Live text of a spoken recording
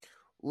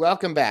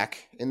Welcome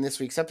back. In this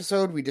week's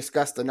episode, we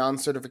discussed the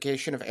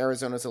non-certification of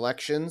Arizona's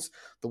elections,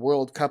 the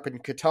World Cup in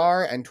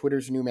Qatar, and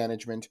Twitter's new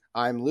management.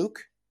 I'm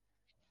Luke,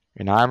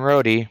 And I'm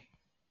Rody.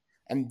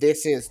 and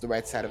this is the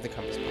Right Side of the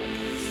Compass podcast.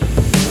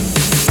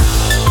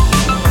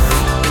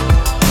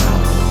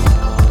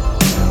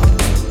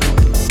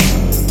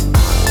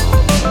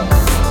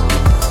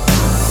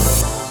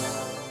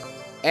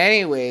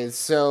 Anyways,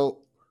 so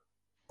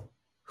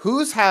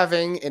who's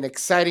having an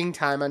exciting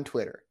time on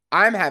Twitter?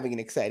 I'm having an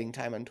exciting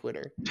time on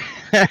Twitter.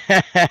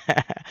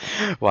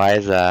 Why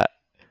is that?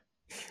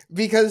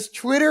 Because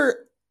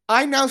Twitter,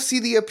 I now see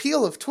the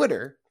appeal of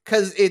Twitter.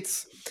 Because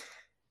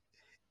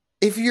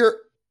if you're,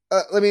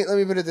 let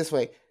me put it this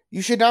way.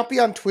 You should not be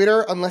on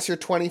Twitter unless you're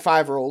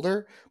 25 or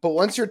older. But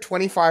once you're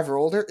 25 or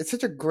older, it's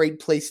such a great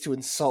place to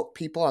insult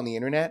people on the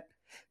internet.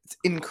 It's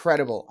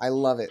incredible. I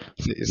love it.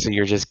 So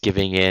you're just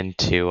giving in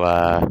to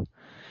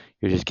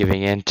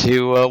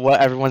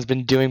what everyone's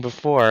been doing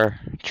before,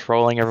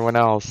 trolling everyone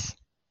else.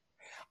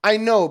 I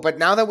know, but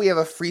now that we have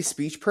a free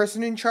speech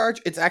person in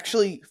charge, it's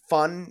actually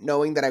fun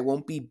knowing that I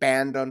won't be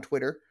banned on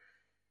Twitter.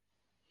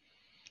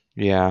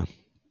 Yeah.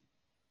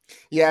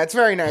 Yeah, it's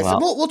very nice. Well,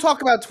 And we'll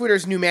talk about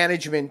Twitter's new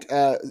management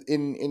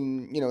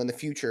in the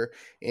future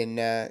in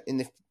a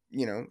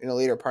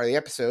later part of the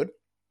episode.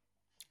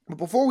 But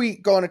before we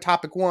go on to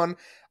topic one,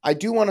 I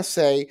do want to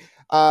say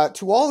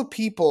to all the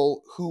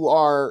people who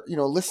are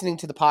listening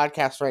to the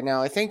podcast right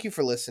now, I thank you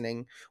for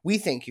listening. We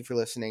thank you for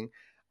listening.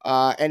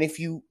 And if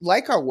you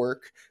like our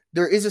work,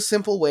 there is a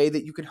simple way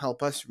that you can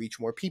help us reach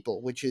more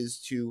people, which is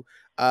to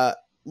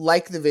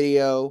like the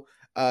video,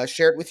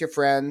 share it with your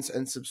friends,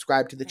 and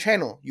subscribe to the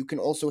channel. You can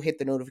also hit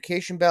the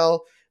notification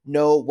bell,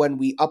 know when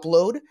we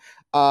upload.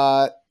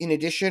 In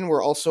addition,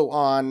 we're also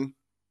on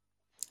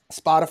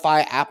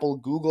Spotify, Apple,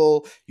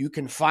 Google. You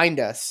can find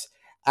us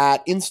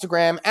at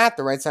Instagram at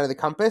the Right Side of the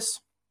Compass,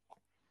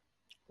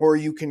 or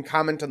you can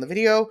comment on the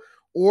video,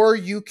 or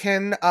you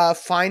can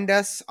find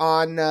us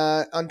on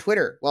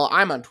Twitter. Well,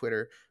 I'm on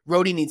Twitter.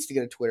 Rody needs to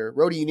get a Twitter.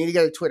 Rody, you need to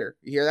get a Twitter.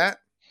 You hear that?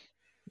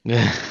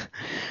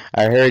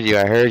 I heard you.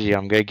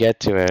 I'm gonna get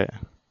to it.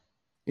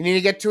 You need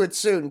to get to it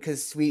soon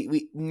because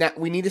we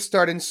need to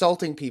start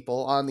insulting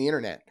people on the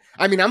internet.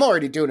 I mean, I'm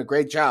already doing a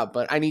great job,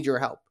 but I need your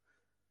help.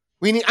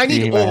 I need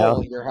need my help?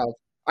 all your help.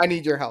 I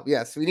need your help.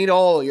 Yes, we need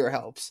all your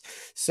helps.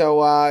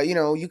 So,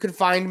 you can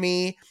find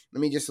me. Let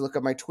me just look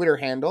up my Twitter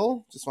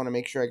handle. Just want to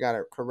make sure I got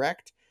it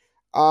correct.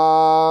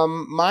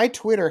 My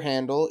Twitter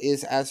handle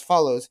is as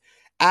follows: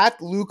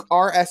 at Luke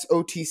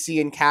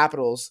RSOTC in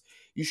capitals.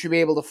 You should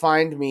be able to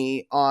find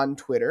me on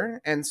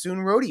Twitter, and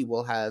soon Rody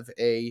will have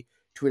a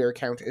Twitter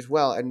account as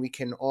well, and we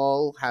can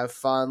all have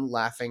fun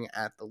laughing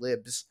at the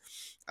libs.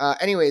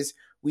 Anyways,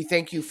 we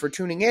thank you for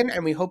tuning in,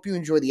 and we hope you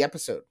enjoy the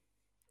episode.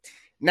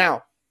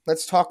 Now,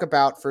 let's talk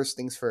about first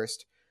things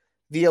first,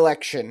 the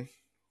election,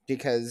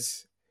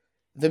 because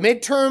the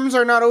midterms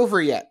are not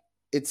over yet,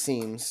 it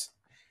seems.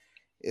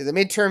 The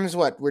midterms,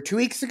 were 2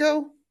 weeks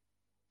ago?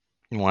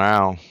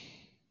 Wow.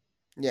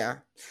 Yeah.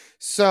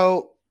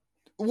 So,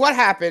 what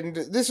happened?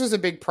 This was a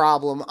big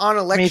problem on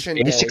election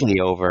it's basically day.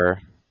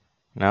 over.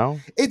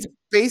 No? It's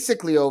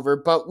basically over,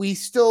 but we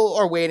still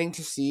are waiting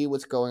to see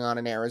what's going on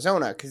in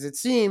Arizona, because it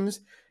seems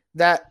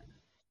that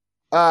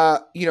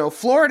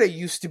Florida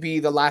used to be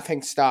the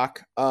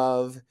laughingstock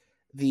of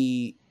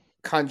the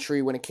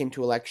country when it came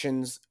to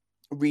elections.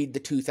 Read the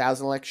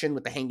 2000 election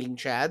with the hanging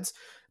chads.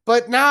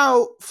 But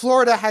now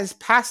Florida has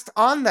passed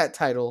on that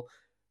title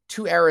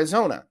to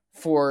Arizona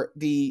for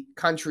the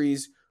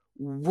country's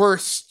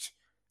worst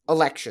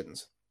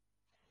elections.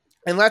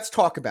 And let's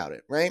talk about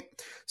it, right?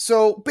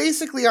 So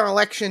basically on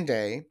election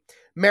day,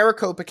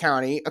 Maricopa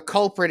County, a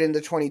culprit in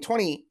the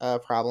 2020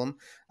 problem,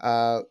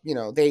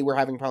 they were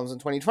having problems in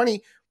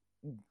 2020.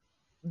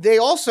 They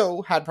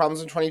also had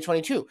problems in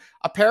 2022.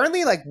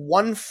 Apparently, like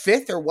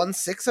 1/5 or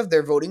 1/6 of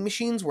their voting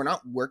machines were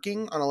not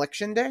working on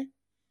election day.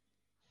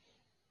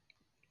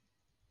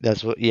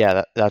 That's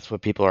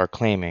what people are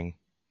claiming.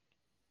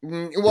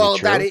 Well,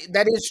 that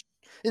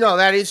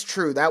is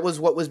true. That was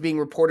what was being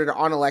reported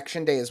on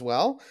election day as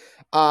well.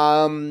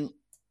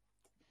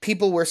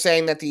 People were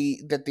saying that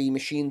the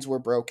machines were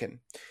broken,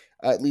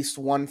 at least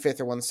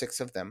 1/5 or 1/6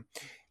 of them.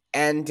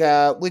 And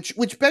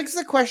which begs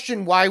the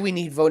question why we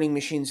need voting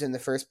machines in the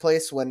first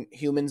place when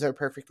humans are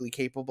perfectly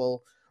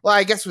capable. Well,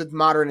 I guess with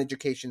modern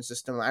education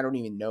system, I don't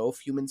even know if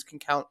humans can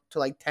count to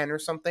like 10 or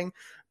something.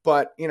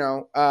 But,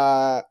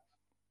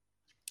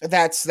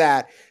 that's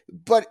that.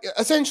 But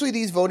essentially,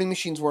 these voting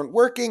machines weren't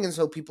working, and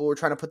so people were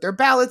trying to put their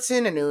ballots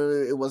in, and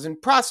it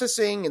wasn't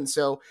processing. And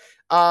so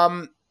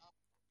what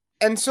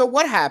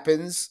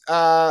happens?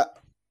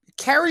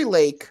 Kari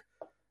Lake,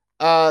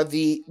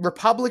 the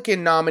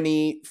Republican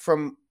nominee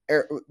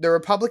the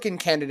Republican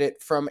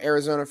candidate from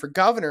Arizona for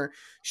governor,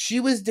 she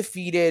was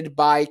defeated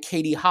by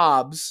Katie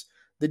Hobbs,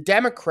 the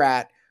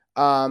Democrat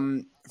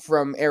from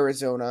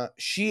Arizona.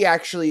 She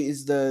actually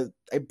is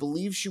I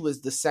believe she was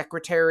the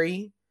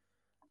secretary.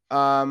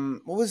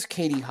 What was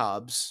Katie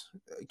Hobbs?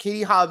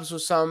 Katie Hobbs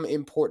was some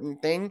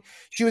important thing.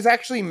 She was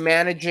actually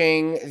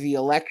managing the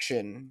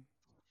election.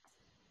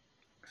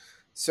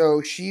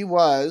 So she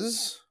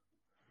was,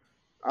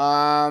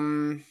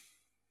 um,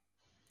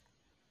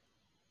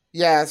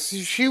 yeah,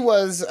 she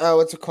was.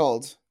 What's it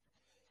called?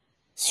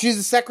 She's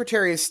the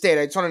Secretary of State.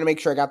 I just wanted to make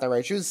sure I got that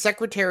right. She was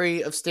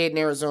Secretary of State in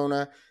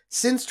Arizona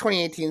since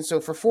 2018.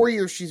 So for 4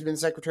 years, she's been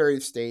Secretary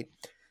of State.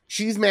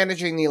 She's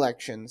managing the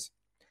elections.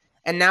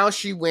 And now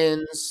she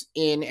wins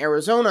in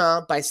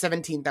Arizona by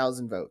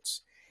 17,000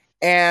 votes.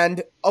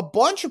 And a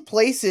bunch of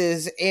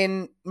places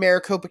in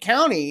Maricopa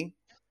County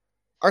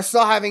are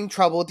still having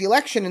trouble with the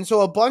election. And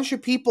so a bunch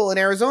of people in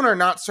Arizona are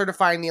not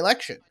certifying the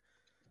election.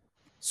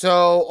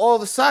 So all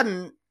of a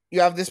sudden, you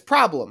have this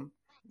problem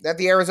that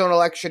the Arizona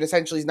election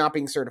essentially is not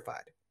being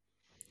certified,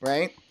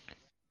 right?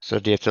 So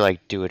do you have to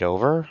like do it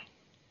over?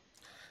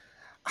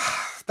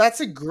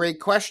 That's a great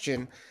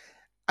question.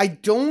 I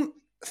don't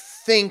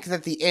think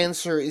that the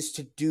answer is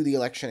to do the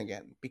election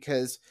again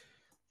because,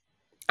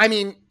 I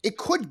mean, it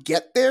could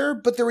get there,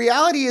 but the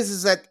reality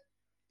is that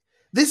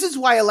this is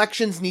why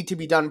elections need to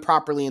be done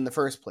properly in the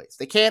first place.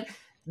 They can't.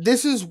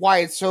 This is why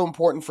it's so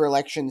important for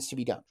elections to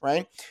be done,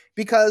 right?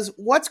 Because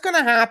what's going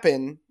to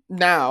happen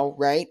now,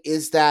 right,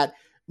 is that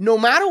no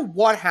matter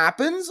what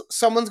happens,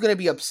 someone's going to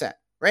be upset,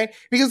 right?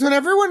 Because when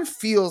everyone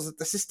feels that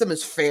the system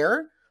is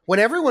fair, when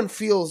everyone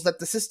feels that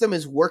the system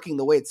is working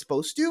the way it's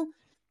supposed to,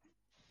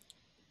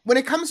 when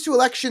it comes to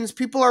elections,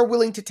 people are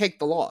willing to take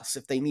the loss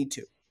if they need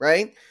to,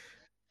 right?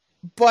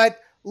 But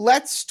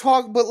let's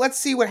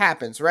see what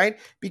happens, right?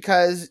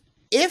 Because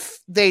if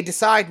they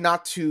decide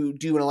not to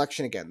do an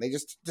election again, they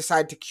just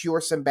decide to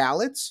cure some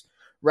ballots,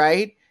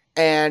 right?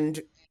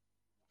 And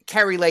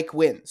Kari Lake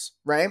wins,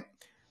 right?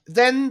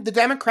 Then the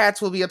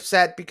Democrats will be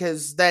upset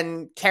because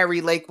then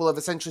Kari Lake will have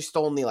essentially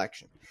stolen the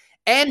election.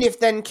 And if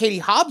then Katie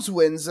Hobbs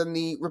wins, then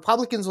the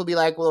Republicans will be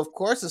like, well, of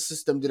course the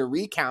system did a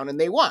recount and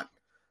they won,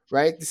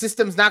 right? The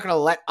system's not going to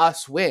let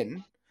us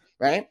win,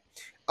 right?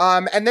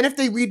 And then if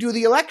they redo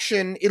the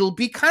election, it'll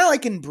be kind of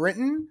like in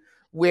Britain,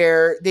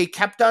 where they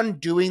kept on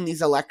doing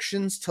these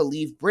elections to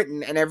leave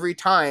Britain, and every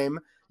time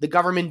the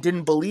government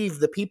didn't believe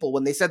the people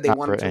when they said they Not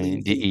wanted to Britain,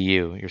 leave the the.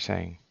 EU, you're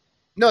saying.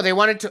 No, they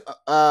wanted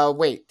to.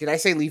 Wait, did I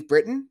say leave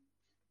Britain?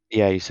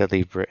 Yeah, you said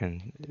leave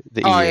Britain,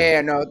 the Oh EU.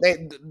 yeah, no.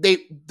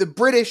 The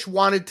British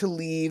wanted to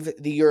leave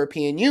the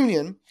European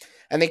Union,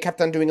 and they kept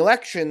on doing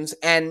elections.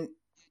 And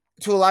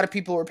to a lot of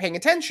people who were paying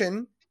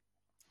attention,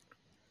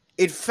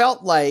 it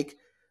felt like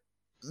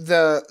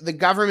the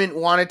government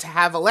wanted to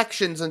have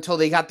elections until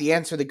they got the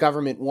answer the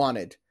government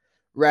wanted,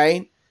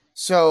 right?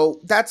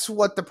 So that's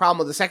what the problem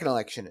with the second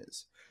election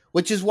is,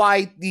 which is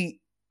why the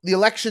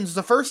elections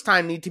the first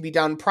time need to be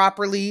done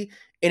properly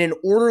in an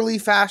orderly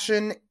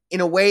fashion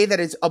in a way that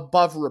is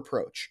above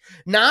reproach.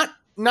 Not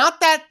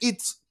that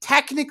it's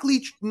technically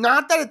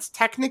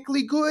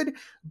good,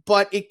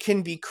 but it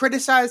can be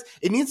criticized.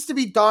 It needs to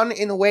be done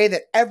in a way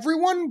that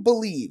everyone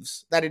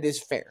believes that it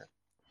is fair.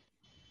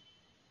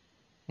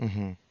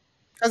 Mm-hmm.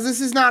 Because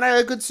this is not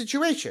a good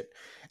situation.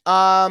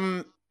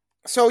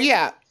 So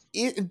yeah,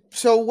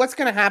 so what's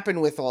going to happen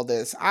with all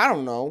this? I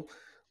don't know.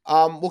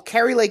 Will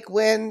Kari Lake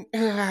win?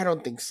 I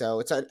don't think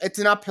so. It's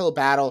an uphill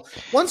battle.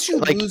 Once you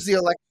Like, lose the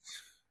election,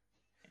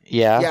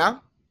 yeah. yeah.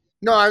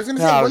 No, I was going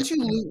to say No, once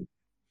you lose.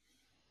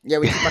 Yeah,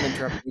 we keep on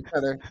interrupting each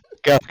other.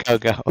 go, go,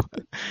 go.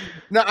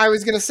 No, I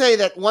was going to say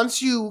that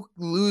once you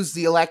lose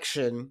the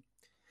election,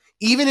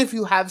 even if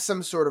you have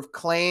some sort of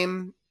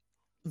claim,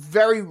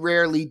 very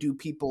rarely do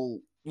people,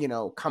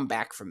 come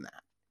back from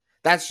that.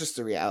 That's just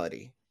the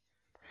reality.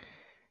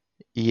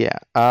 Yeah.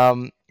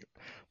 But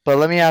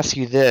let me ask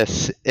you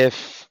this: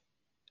 if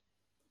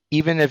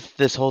even if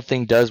this whole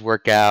thing does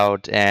work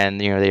out, and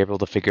they're able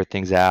to figure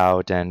things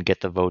out and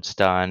get the votes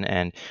done,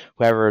 and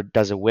whoever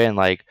doesn't win,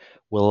 like,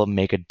 will it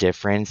make a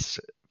difference,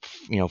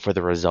 for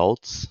the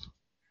results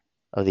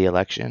of the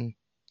election?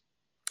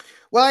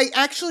 Well,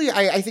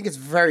 I think it's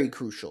very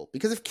crucial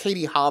because if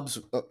Katie Hobbs,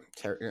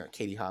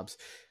 Katie Hobbs,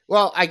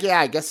 well, I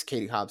guess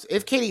Katie Hobbs.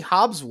 If Katie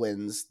Hobbs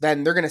wins,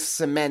 then they're going to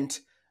cement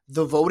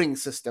the voting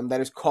system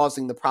that is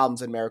causing the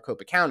problems in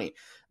Maricopa County.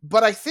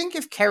 But I think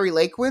if Kari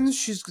Lake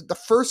wins, the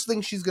first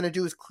thing she's going to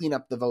do is clean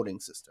up the voting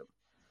system.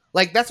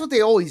 Like that's what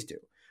they always do,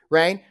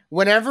 right?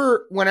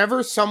 Whenever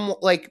some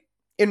like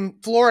in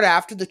Florida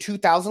after the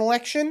 2000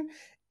 election,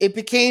 it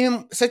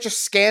became such a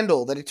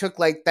scandal that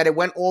it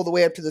went all the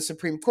way up to the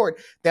Supreme Court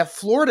that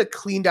Florida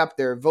cleaned up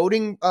their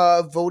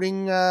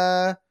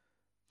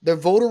their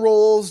voter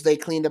rolls, they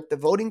cleaned up the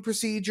voting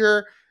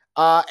procedure,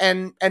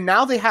 and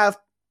now they have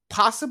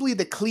possibly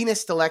the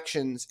cleanest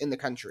elections in the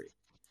country.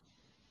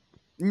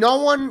 No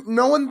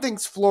one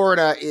thinks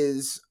Florida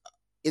is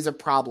a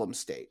problem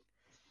state.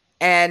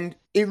 And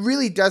it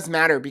really does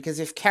matter because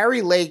if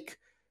Kari Lake,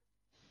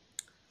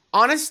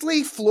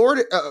 honestly,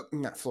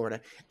 not Florida,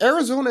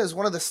 Arizona is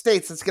one of the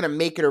states that's going to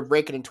make it or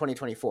break it in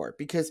 2024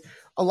 because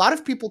a lot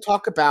of people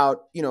talk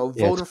about, Yeah, it's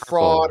voter purple,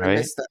 fraud and right?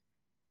 this, that.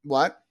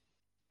 What?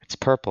 It's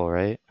purple,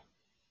 right?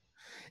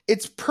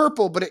 It's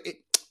purple, but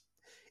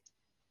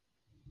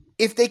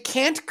if they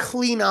can't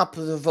clean up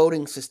the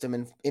voting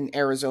system in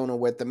Arizona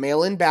with the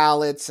mail-in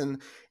ballots and,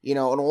 and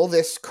all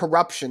this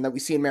corruption that we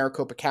see in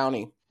Maricopa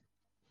County,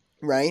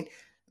 right?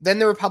 then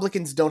the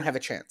Republicans don't have a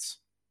chance.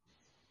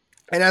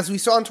 And as we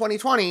saw in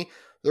 2020,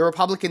 the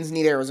Republicans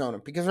need Arizona.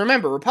 Because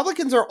remember,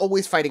 Republicans are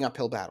always fighting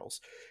uphill battles.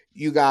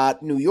 You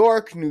got New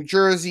York, New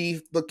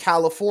Jersey,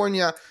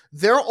 California.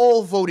 They're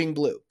all voting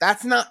blue.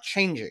 That's not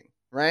changing,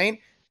 right?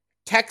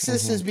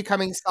 Texas is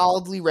becoming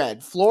solidly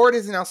red. Florida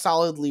is now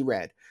solidly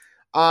red.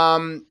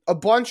 A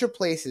bunch of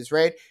places,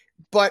 right?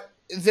 But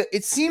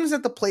it seems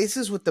that the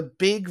places with the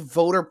big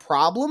voter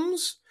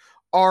problems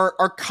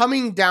are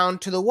coming down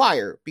to the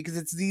wire because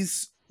it's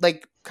these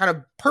like kind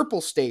of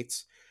purple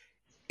states.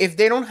 If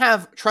they don't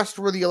have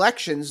trustworthy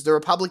elections, the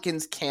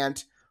Republicans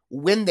can't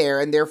win there,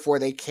 and therefore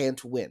they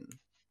can't win,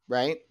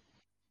 right?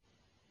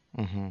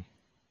 Mm-hmm.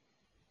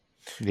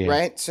 Yeah.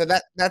 Right. So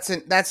that's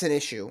an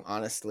issue.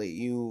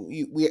 Honestly,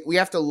 we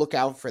have to look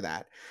out for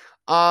that.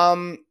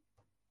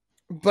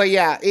 But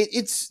yeah,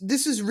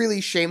 this is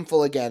really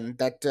shameful again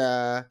that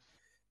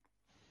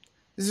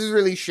this is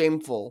really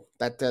shameful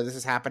that this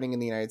is happening in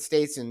the United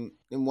States and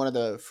in one of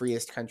the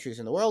freest countries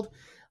in the world.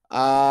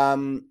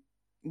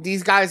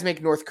 These guys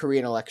make North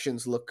Korean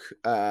elections look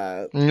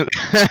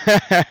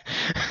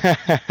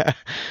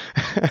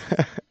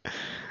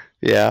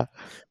yeah.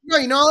 No,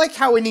 you know, like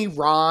how in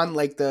Iran,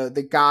 like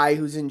the guy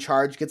who's in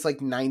charge gets like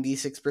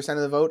 96%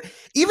 of the vote.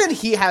 Even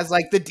he has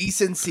like the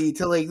decency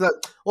to like,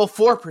 look, well,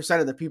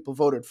 4% of the people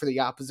voted for the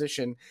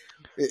opposition.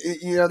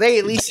 You know, they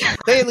at least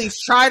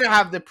try to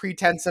have the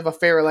pretense of a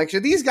fair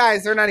election. These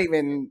guys, they're not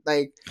even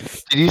like.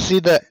 Did you see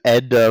the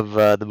end of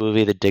the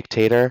movie The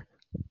Dictator?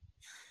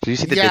 Did you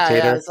see The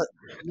Dictator?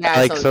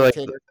 I saw The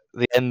Dictator.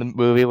 The end of the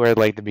movie where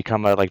like they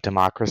become a like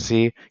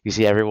democracy. You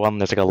see everyone.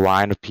 There's like a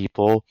line of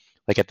people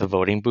like at the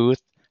voting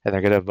booth, and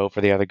they're gonna vote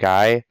for the other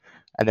guy,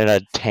 and then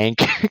a tank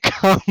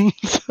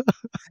comes.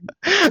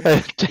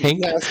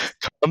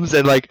 Comes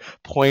and like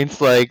points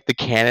like the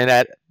cannon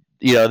at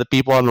the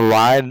people on the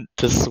line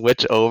to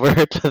switch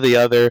over to the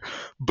other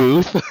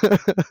booth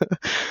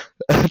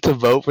to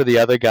vote for the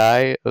other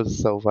guy. It was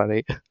so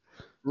funny.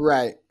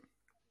 Right.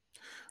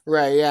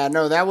 Yeah.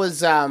 No, that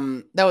was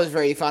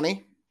very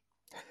funny.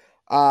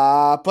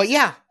 But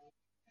yeah.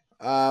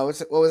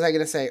 What was I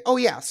gonna say? Oh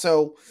yeah.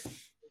 So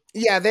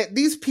yeah,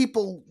 these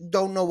people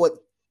don't know what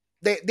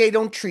they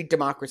don't treat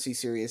democracy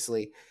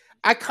seriously.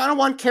 I kind of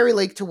want Kari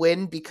Lake to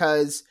win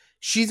because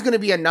she's going to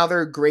be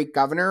another great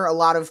governor. A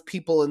lot of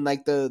people in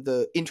like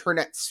the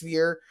internet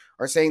sphere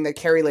are saying that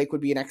Kari Lake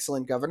would be an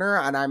excellent governor,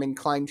 and I'm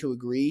inclined to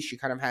agree. She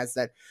kind of has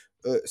that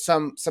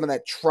some of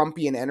that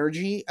Trumpian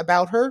energy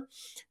about her,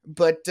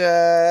 but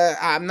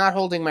I'm not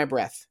holding my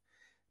breath.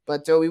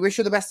 But we wish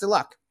her the best of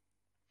luck.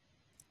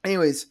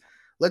 Anyways,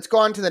 let's go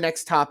on to the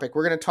next topic.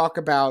 We're going to talk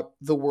about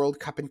the World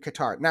Cup in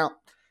Qatar. Now,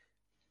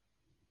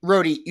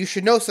 Rody, you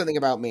should know something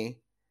about me,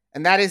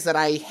 and that is that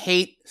I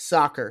hate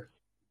soccer.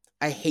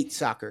 I hate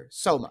soccer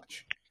so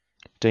much.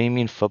 Do you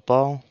mean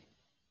football?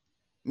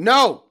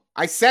 No,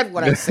 I said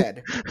what I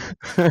said.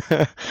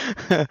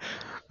 All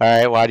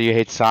right, why do you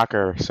hate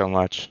soccer so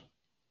much?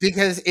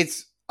 Because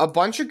it's a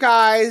bunch of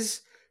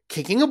guys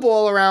kicking a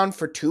ball around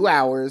for 2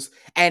 hours,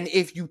 and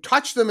if you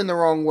touch them in the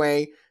wrong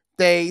way,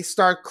 they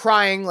start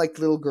crying like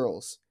little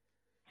girls.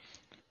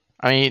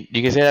 I mean,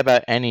 you can say that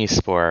about any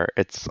sport.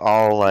 It's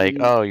all like,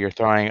 oh, you're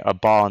throwing a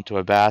ball into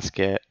a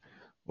basket,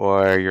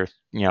 or you're,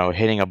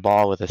 hitting a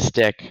ball with a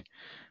stick.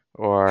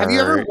 Or have you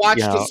ever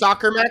watched a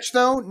soccer match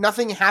though?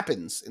 Nothing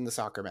happens in the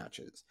soccer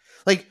matches.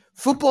 Like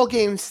football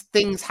games,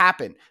 things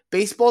happen.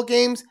 Baseball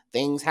games,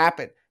 things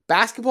happen.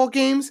 Basketball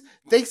games,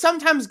 they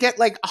sometimes get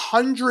like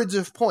hundreds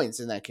of points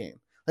in that game.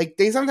 Like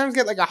they sometimes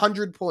get like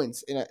 100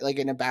 points in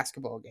a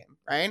basketball game,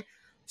 right?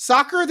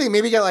 Soccer, they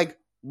maybe get like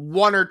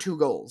 1 or 2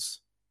 goals.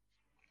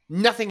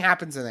 Nothing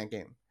happens in that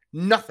game.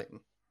 Nothing.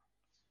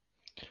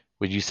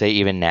 Would you say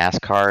even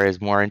NASCAR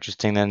is more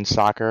interesting than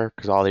soccer?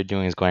 Because all they're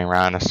doing is going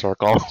around in a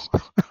circle.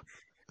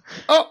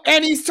 Oh,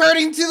 and he's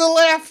turning to the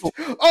left.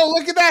 Oh,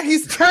 look at that.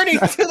 He's turning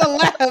to the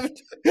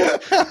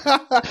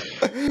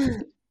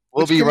left.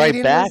 We'll be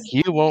right back.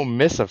 You won't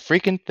miss a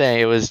freaking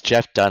thing. It was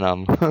Jeff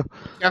Dunham.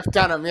 Jeff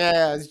Dunham.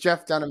 Yeah, it's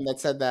Jeff Dunham that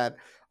said that.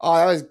 Oh,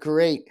 that was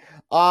great.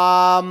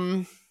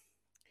 But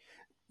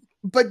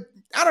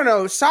I don't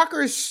know.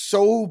 Soccer is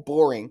so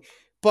boring.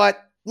 But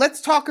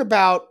let's talk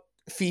about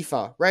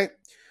FIFA, right?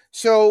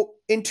 So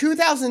in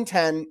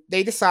 2010,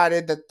 they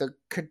decided that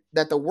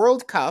the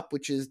World Cup,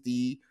 which is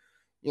the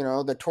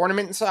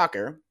tournament in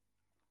soccer,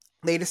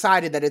 they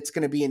decided that it's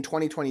going to be in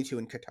 2022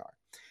 in Qatar.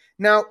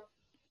 Now,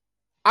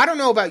 I don't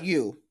know about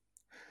you,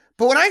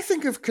 but when I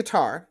think of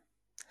Qatar,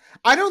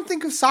 I don't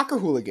think of soccer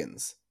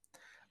hooligans.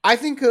 I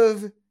think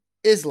of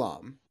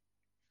Islam.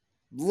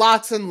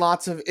 Lots and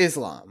lots of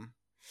Islam.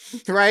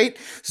 Right?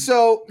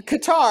 So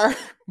Qatar,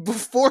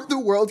 before the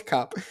World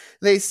Cup,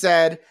 they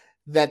said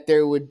that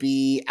there would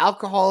be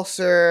alcohol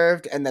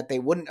served and that they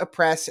wouldn't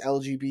oppress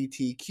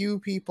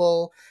LGBTQ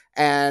people.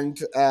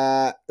 And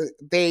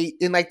they,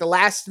 in like the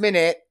last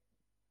minute,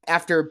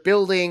 after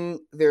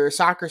building their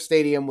soccer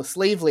stadium with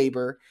slave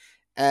labor,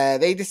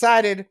 they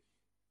decided,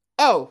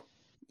 oh,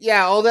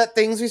 yeah, all that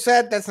things we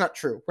said, that's not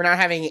true. We're not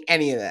having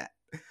any of that.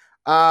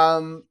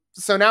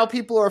 So now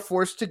people are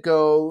forced to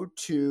go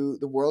to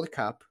the World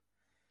Cup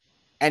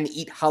and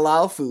eat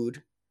halal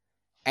food,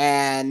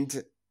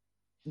 and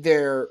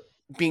they're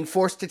being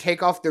forced to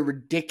take off their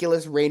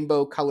ridiculous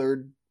rainbow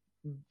colored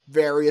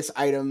various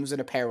items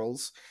and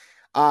apparels.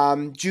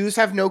 Jews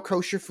have no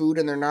kosher food,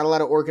 and they're not allowed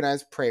to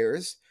organize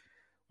prayers,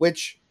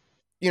 which,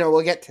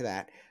 we'll get to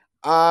that.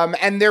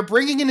 And they're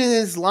bringing in an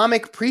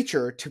Islamic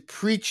preacher to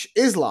preach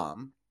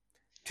Islam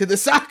to the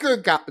soccer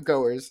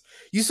goers.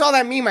 You saw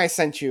that meme I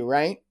sent you,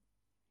 right?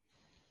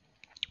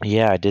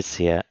 Yeah, I did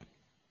see it.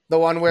 The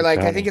one where, It's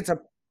like, I funny. think it's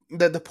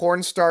the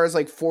porn star is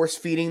like force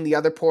feeding the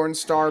other porn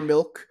star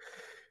milk.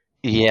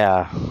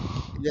 Yeah.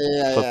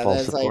 Yeah. Football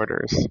That's like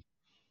supporters.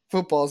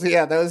 footballs.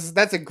 Yeah,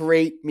 that's a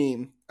great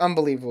meme.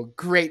 Unbelievable,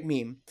 great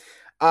meme.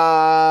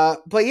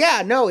 But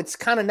yeah, no, it's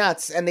kind of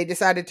nuts, and they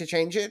decided to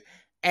change it,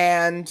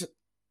 and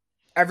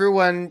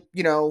everyone,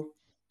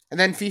 and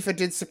then FIFA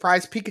did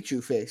surprise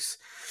Pikachu face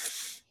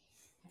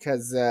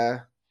because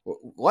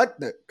what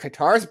the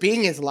Qatar's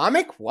being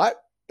Islamic?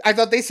 What? I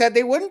thought they said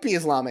they wouldn't be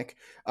Islamic,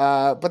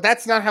 but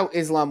that's not how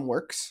Islam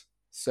works.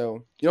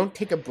 So you don't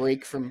take a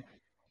break from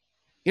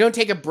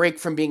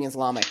being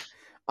Islamic.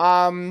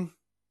 Um,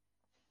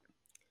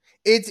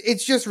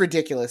 it's just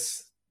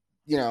ridiculous.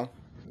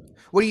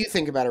 What do you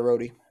think about it,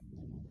 Rody?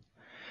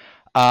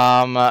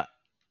 Um,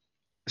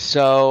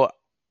 so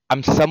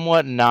I'm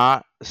somewhat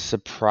not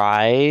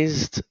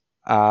surprised.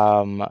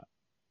 Um,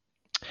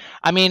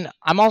 I mean,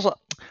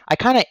 I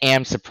kind of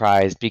am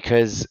surprised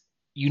because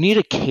you need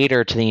to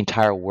cater to the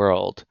entire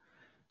world.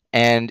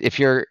 And if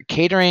you're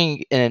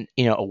catering in,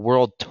 a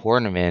world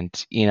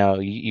tournament,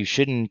 you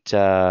shouldn't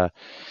do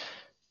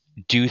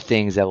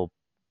things that will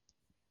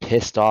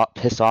piss off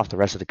the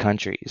rest of the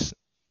countries.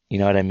 You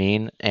know what I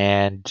mean?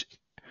 And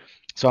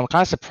so I'm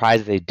kind of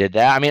surprised that they did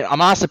that. I mean, I'm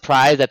not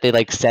surprised that they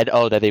like said,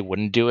 oh, that they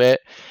wouldn't do it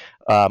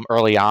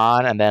early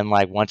on, and then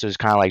like once it was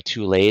kind of like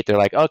too late, they're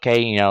like,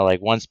 okay,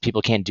 like once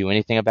people can't do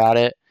anything about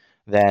it,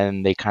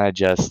 then they kind of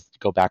just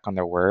go back on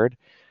their word.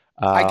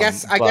 I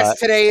guess But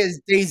today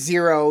is day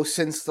zero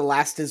since the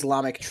last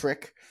Islamic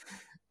trick.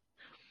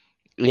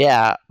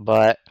 yeah,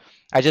 but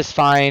I just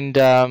find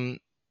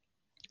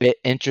it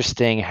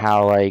interesting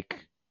how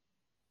like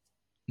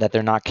that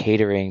they're not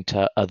catering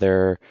to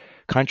other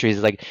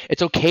countries. Like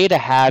it's okay to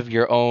have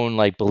your own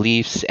like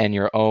beliefs and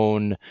your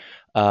own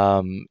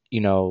laws.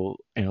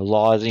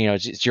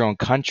 It's your own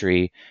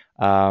country.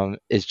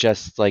 It's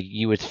just like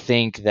you would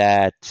think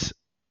that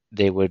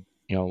they would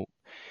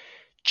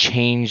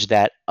change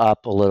that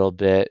up a little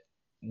bit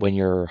when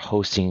you're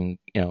hosting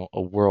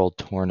a world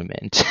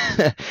tournament.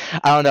 I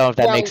don't know if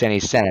that makes Well, any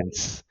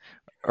sense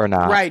or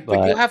not, right, but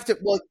you but have to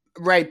well,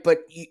 right, but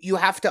you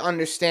have to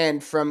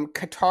understand from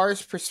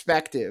Qatar's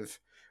perspective,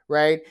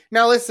 right?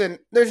 Now listen,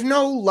 there's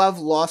no love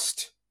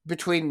lost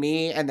between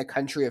me and the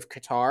country of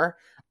Qatar.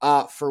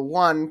 For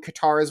one,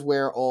 Qatar is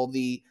where all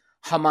the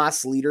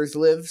Hamas leaders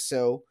live,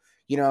 so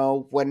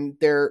when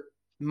their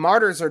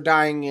martyrs are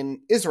dying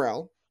in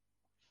Israel,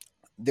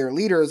 their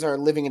leaders are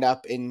living it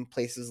up in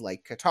places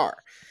like Qatar.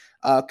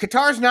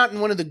 Qatar's not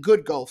in one of the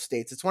good Gulf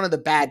states. It's one of the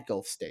bad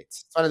Gulf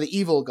states. It's one of the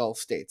evil Gulf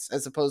states,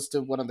 as opposed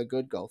to one of the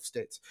good Gulf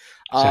states.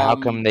 so how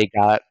come Um, they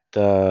got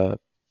the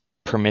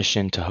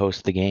permission to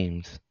host the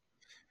games?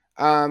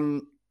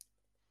 um,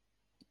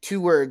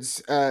 Two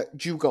words: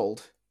 Jew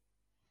gold.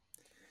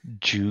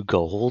 Jew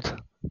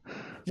gold?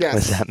 What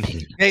does Yes, that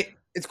mean?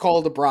 it's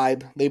called a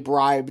bribe. They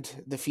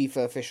bribed the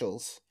FIFA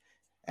officials,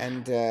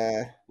 and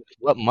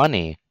What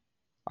money?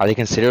 Are they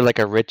considered like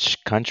a rich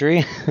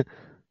country?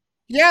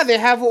 yeah, they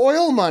have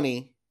oil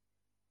money.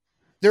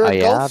 They're Oh a Gulf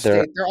yeah,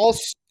 they're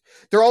state.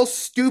 They're all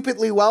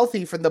stupidly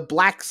wealthy from the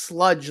black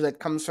sludge that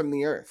comes from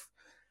the earth.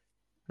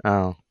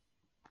 oh,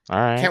 all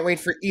right. Can't wait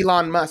for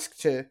Elon Musk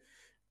to,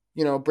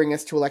 bring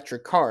us to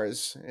electric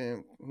cars.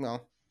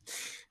 Well,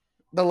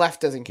 the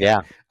left doesn't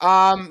care.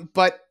 Yeah.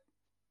 But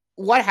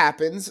what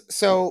happens?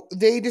 So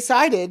they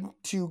decided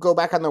to go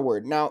back on their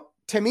word. Now,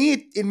 to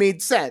me, it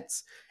made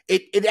sense.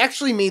 It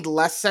actually made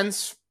less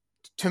sense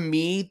to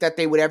me that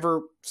they would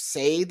ever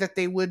say that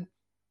they would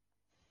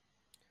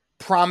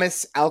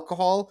promise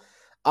alcohol,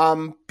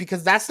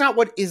 because that's not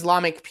what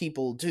Islamic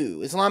people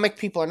do. Islamic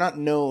people are not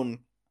known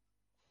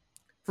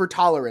for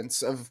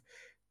tolerance of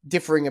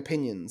differing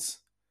opinions.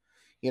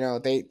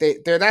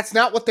 They're that's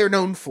not what they're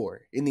known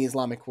for in the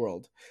Islamic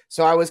world.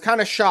 So I was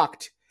kind of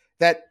shocked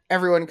that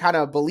everyone kind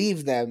of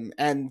believed them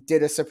and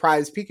did a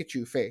surprise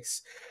Pikachu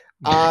face.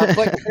 But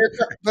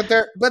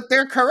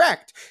they're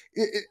correct.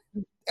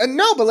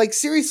 No, but like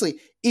seriously,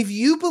 if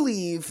you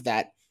believe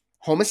that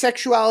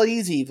homosexuality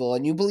is evil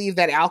and you believe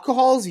that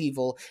alcohol is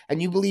evil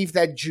and you believe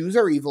that Jews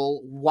are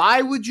evil,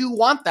 why would you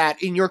want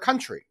that in your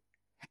country?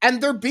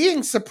 And they're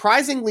being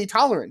surprisingly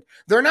tolerant.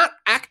 They're not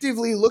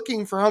actively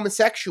looking for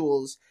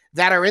homosexuals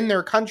that are in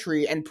their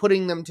country and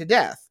putting them to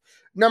death.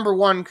 Number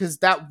one, because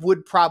that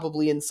would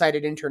probably incite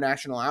an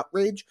international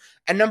outrage.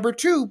 And number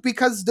two,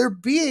 because they're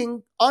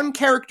being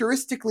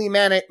uncharacteristically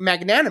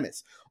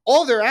magnanimous.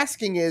 All they're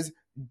asking is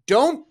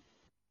don't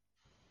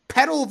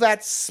peddle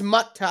that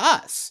smut to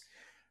us,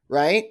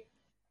 right?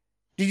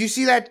 Did you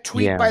see that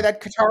tweet by Yeah.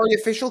 that Qatari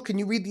official? Can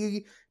you read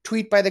the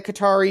tweet by the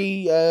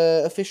Qatari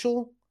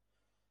official?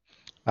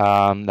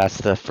 That's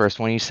the first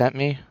one you sent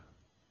me.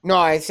 No,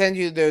 I sent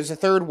you. There's a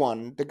third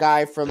one. The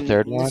guy The from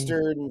third one.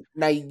 Mr.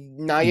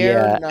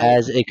 Yeah, Nair.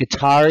 as a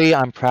Qatari,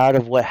 I'm proud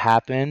of what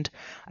happened.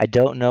 I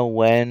don't know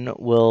when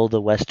will the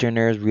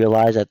Westerners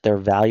realize that their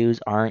values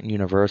aren't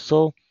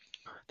universal.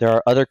 There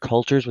are other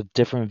cultures with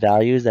different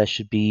values that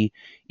should be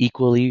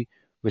equally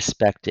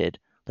respected.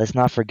 Let's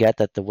not forget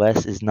that the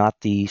West is not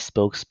the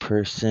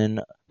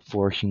spokesperson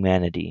for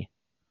humanity.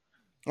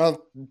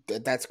 Well,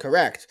 that's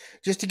correct.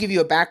 Just to give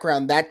you a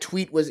background, that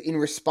tweet was in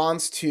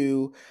response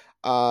to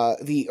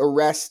the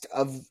arrest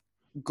of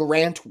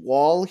Grant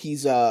Wall.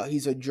 He's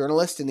a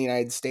journalist in the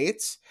United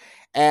States,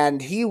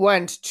 and he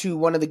went to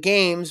one of the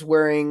games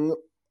wearing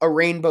a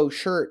rainbow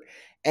shirt,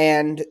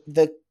 and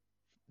the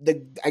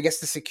I guess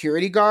the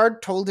security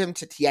guard told him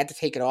he had to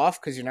take it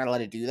off because you're not allowed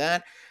to do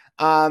that.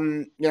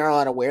 You're not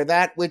allowed to wear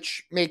that,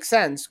 which makes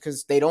sense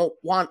because they don't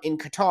want in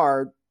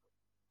Qatar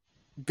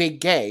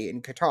big gay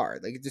in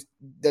Qatar. Like, just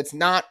that's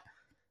not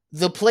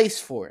the place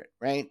for it,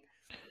 right?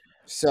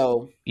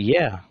 So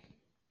Yeah,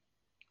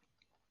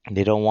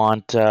 they don't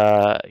want,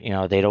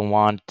 they don't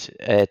want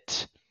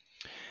it.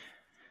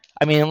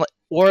 I mean,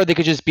 or they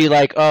could just be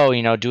like, oh,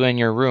 do it in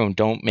your room.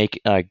 Don't make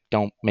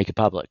it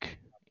public.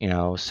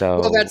 well,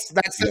 So that's you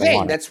the don't thing.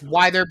 want it. That's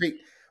why they're being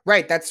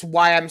right. That's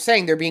why I'm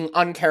saying they're being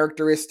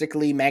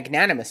uncharacteristically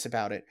magnanimous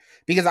about it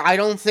because I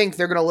don't think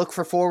they're going to look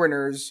for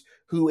foreigners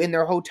who in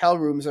their hotel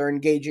rooms are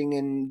engaging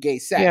in gay Yeah,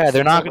 sex.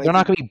 It's not they're like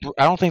not gonna be.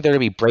 I don't think they're gonna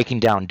be breaking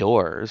down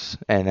doors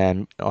and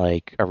then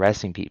like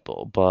arresting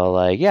people. But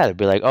like, yeah, they'd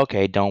be like,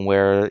 okay, don't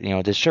wear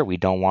this shirt. We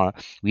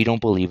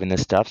don't believe in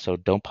this stuff, so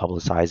don't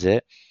publicize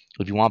it.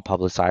 If you want to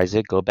publicize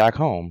it, go back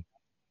home.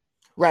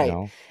 You right.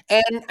 know.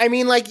 And I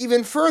mean, like,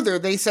 even further,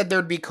 they said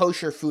there'd be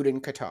kosher food in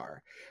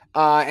Qatar,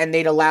 and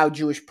they'd allow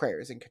Jewish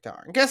prayers in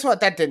Qatar. And guess what?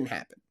 That didn't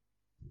happen.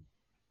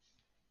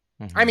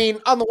 I Hmm. mean,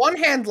 on the one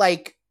hand,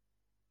 like,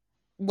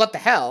 what the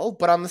hell?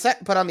 But on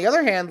the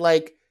other hand,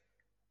 like,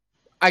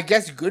 I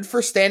guess good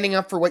for standing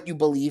up for what you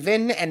believe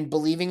in and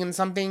believing in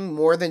something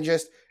more than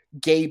just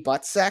gay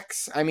butt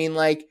sex. I mean,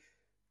 like,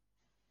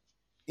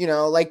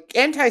 like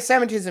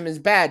anti-Semitism is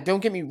bad.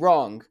 Don't get me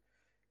wrong,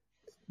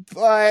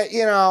 but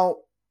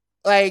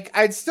like,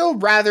 I'd still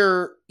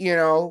rather,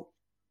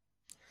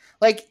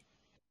 like,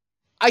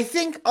 I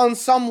think on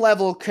some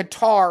level,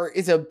 Qatar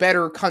is a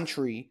better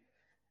country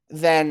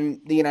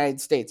than the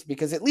United States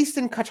because at least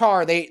in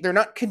Qatar, they're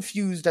not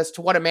confused as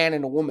to what a man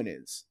and a woman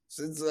is.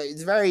 So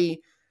it's very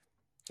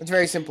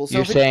simple. So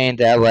You're if it saying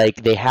that like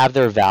they have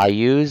their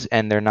values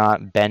and they're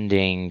not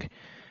bending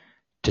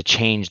to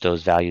change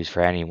those values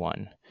for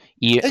anyone.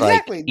 Like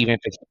exactly even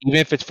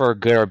if it's for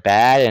good or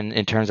bad, and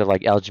in terms of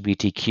like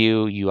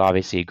LGBTQ, you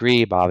obviously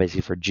agree, but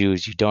obviously for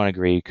Jews, you don't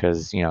agree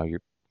because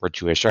we're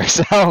Jewish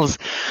ourselves,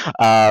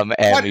 and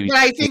But we, but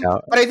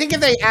I think if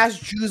they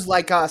asked Jews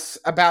like us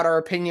about our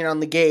opinion on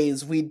the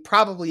gays, we'd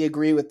probably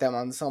agree with them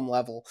on some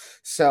level.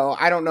 So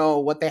I don't know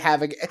what they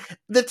have.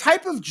 The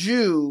type of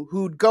Jew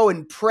who'd go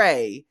and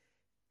pray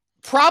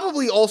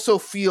probably also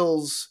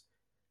feels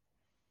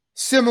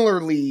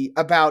similarly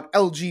about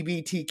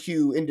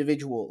LGBTQ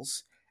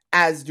individuals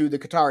as do the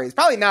Qataris.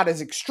 Probably not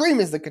as extreme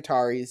as the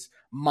Qataris,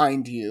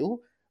 mind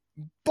you,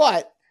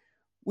 but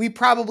we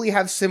probably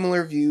have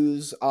similar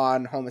views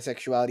on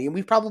homosexuality, and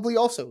we probably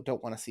also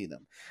don't want to see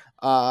them.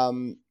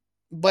 Um,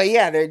 but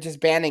yeah, they're just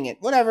banning it.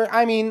 Whatever.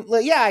 I mean,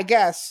 yeah, I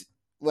guess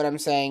what I'm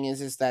saying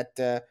is that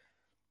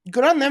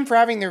good on them for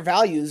having their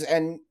values,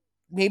 and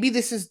maybe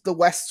this is the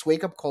West's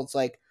wake up call. It's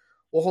like,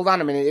 well, hold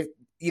on a minute. If,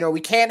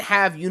 we can't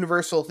have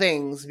universal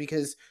things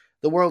because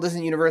the world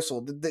isn't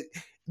universal.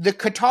 The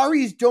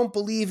Qataris don't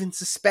believe in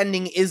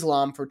suspending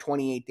Islam for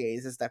 28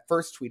 days, as that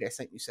first tweet I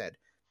sent you said,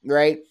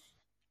 right?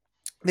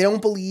 They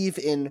don't believe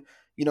in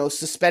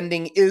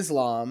suspending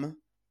Islam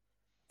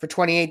for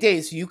 28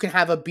 days so you can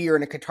have a beer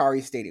in a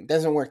Qatari stadium. It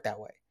doesn't work that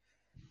way.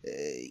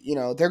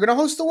 They're going to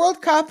host the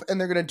World Cup and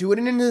they're going to do it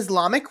in an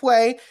Islamic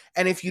way.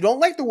 And if you don't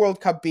like the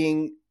World Cup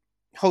being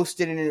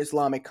hosted in an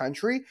Islamic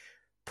country,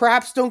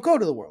 perhaps don't go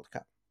to the World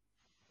Cup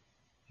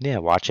yeah,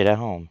 watch it at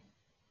home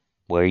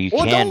where you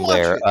or don't can watch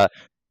wear it.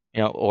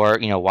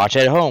 or watch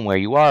it at home where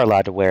you are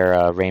allowed to wear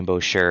a rainbow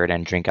shirt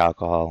and drink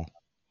alcohol.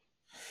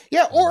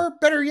 Yeah, or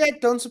better yet,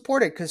 don't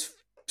support it because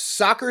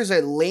soccer is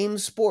a lame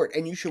sport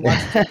and you should watch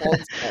football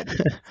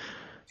instead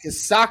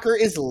because soccer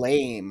is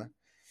lame.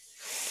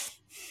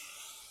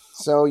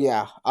 So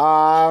yeah.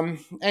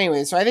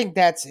 Anyway, so I think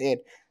that's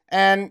it.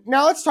 And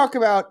now let's talk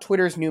about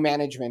Twitter's new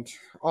management.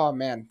 Oh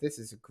man, this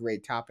is a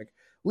great topic.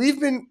 We've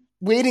been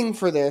waiting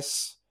for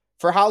this.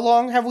 For how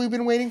long have we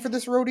been waiting for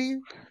this, Rhodey?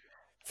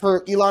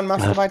 For Elon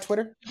Musk Uh, to buy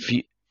Twitter?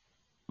 few,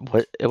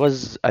 what it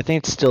was, I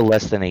think it's still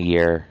less than a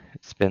year.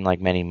 It's been like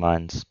many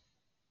months,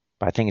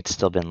 but I think it's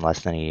still been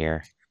less than a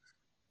year.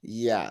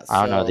 Yeah.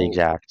 I don't know the So,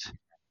 exact,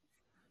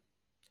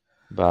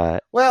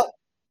 but well,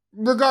 it's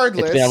been a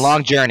regardless,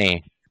 long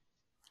journey.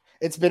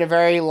 it's been a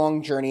very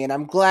long journey, and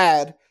I'm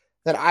glad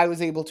that I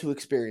was able to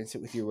experience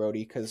it with you,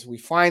 Rhodey, because we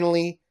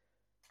finally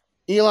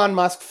Elon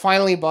Musk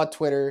finally bought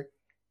Twitter,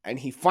 and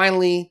he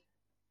finally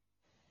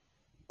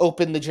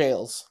opened the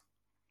jails.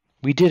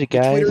 We did it, The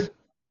guys. Twitter,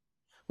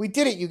 we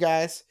did it, you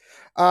guys.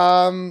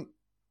 Um,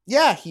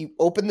 yeah, he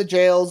opened the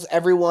jails.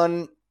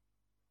 Everyone,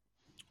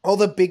 all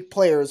the big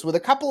players, with a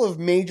couple of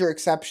major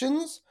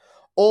exceptions,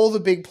 all the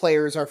big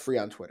players are free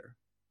on Twitter.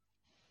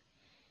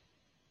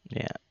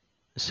 Yeah.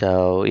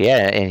 So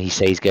yeah, and he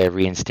says he's gonna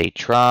reinstate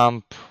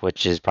Trump,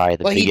 which is probably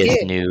the Well, he biggest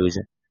did. news.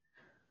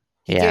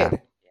 He Yeah.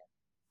 did.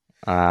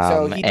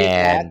 So he did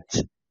that.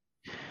 And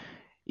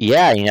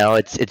yeah,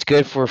 it's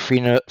good for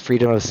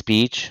freedom of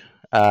speech.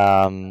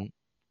 Um,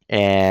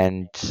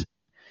 and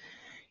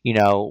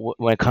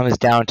when it comes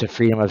down to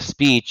freedom of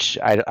speech,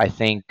 I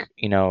think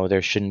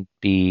there shouldn't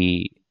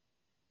be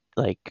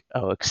like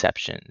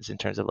exceptions in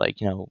terms of like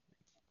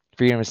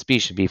freedom of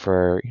speech should be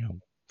for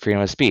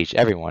freedom of speech,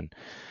 everyone.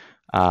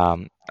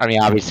 I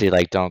mean, obviously,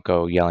 like don't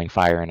go yelling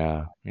fire in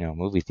a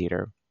movie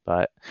theater,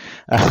 but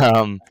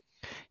um,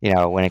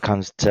 when it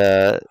comes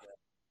to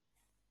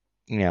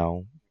you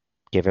know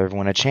give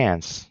everyone a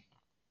chance.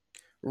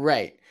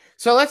 Right.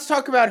 So let's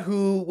talk about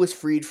who was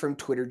freed from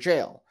Twitter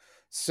jail.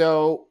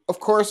 So, of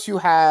course, you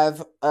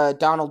have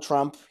Donald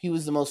Trump. He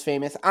was the most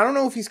famous. I don't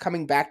know if he's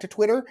coming back to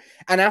Twitter.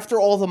 And after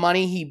all the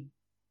money he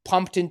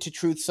pumped into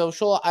Truth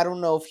Social, I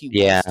don't know if he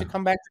Yeah, wants to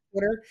come back to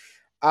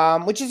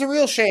Twitter, which is a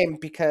real shame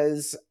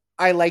because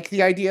I like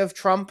the idea of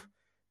Trump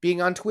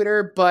being on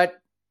Twitter. But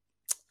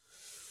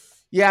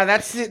yeah,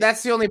 that's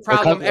the only when it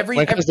problem. comes when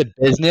it comes to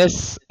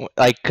business,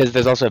 like because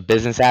there's also a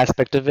business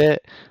aspect of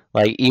it.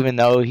 Like even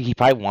though he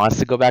probably wants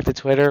to go back to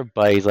Twitter,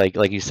 but he's like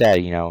you said,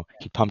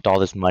 he pumped all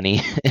this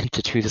money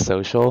into Truth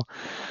Social,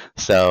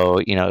 so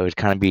it would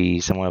kind of be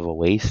somewhat of a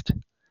waste.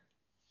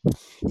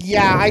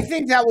 Yeah, I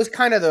think that was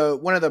kind of the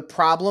one of the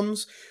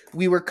problems.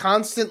 We were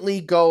constantly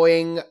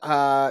going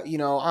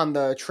on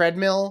the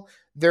treadmill.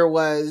 There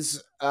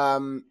was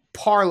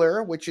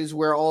Parler, which is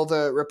where all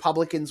the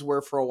Republicans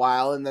were for a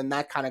while, and then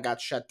that kind of got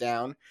shut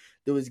down.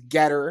 There was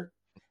Getter,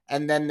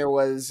 and then there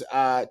was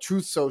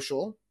Truth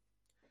Social.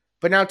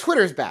 But now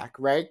Twitter's back,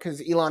 right?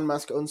 Because Elon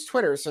Musk owns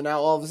Twitter. So now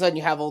all of a sudden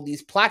you have all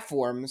these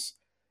platforms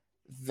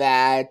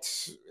that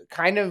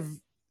kind of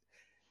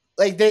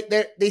like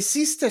they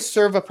cease to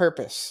serve a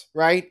purpose,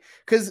 right?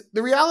 Because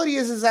the reality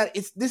is that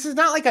this is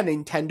not like a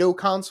Nintendo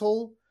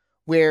console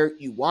where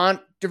you want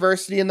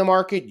diversity in the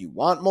market, you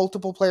want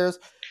multiple players.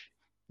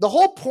 The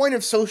whole point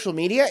of social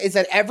media is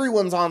that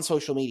everyone's on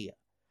social media,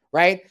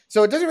 right?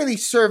 So it doesn't really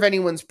serve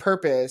anyone's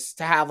purpose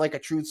to have like a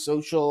Truth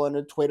Social and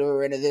a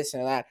Twitter and a this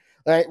and a that,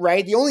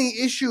 right? The only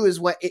issue is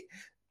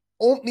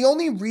the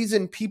only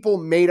reason people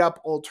made up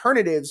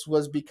alternatives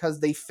was because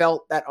they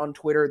felt that on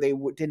Twitter they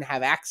didn't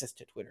have access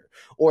to Twitter,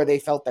 or they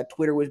felt that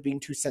Twitter was being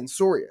too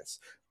censorious.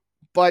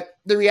 But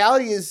the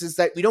reality is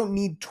that we don't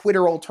need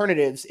Twitter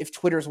alternatives if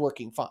Twitter's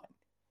working fine.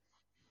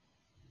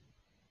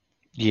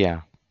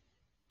 Yeah,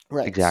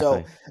 Right.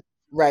 exactly.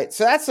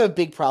 So that's a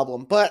big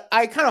problem. But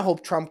I kind of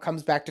hope Trump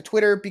comes back to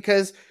Twitter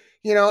because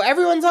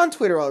everyone's on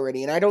Twitter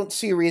already, and I don't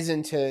see a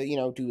reason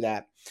to do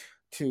that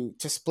to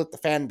split the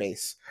fan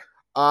base.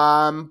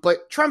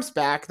 But Trump's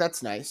back.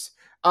 That's nice.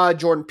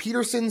 Jordan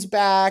Peterson's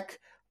back.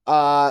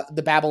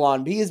 The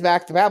Babylon Bee is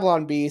back. The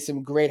Babylon Bee,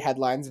 some great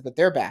headlines, but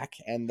they're back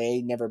and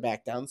they never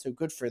back down. So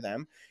good for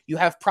them. You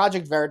have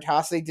Project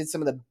Veritas. They did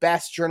some of the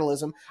best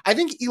journalism. I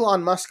think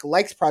Elon Musk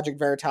likes Project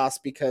Veritas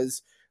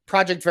because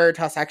Project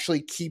Veritas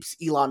actually keeps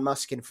Elon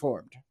Musk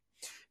informed.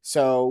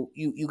 So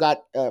you got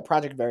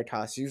Project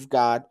Veritas. You've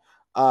got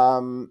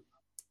Kanye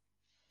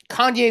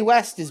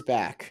West is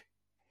back.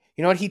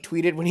 You know what he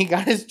tweeted when he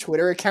got his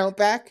Twitter account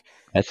back?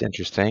 That's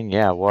interesting.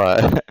 Yeah,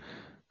 what?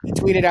 He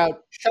tweeted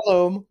out,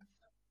 "Shalom."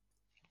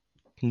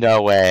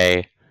 No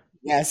way.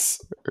 Yes.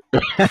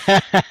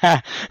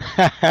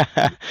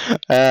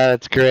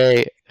 That's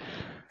great.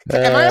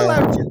 Am I Uh,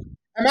 allowed to?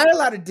 Am I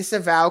allowed to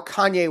disavow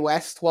Kanye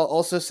West while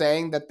also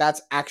saying that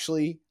that's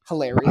actually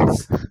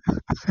hilarious?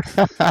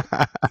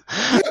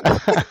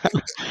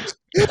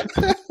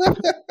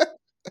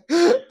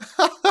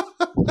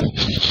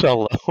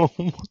 Shalom.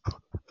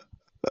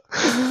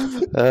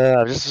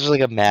 I'm just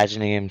like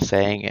imagining him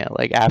saying it,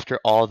 like after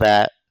all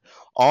that,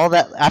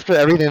 after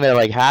everything that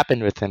like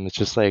happened with him, it's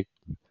just like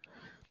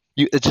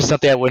it's just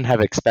something I wouldn't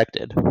have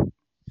expected.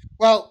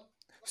 Well,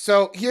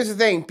 so here's the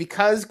thing: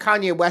 because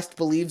Kanye West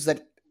believes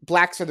that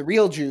blacks are the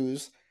real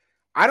Jews,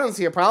 I don't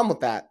see a problem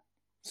with that.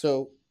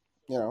 So,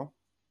 you know,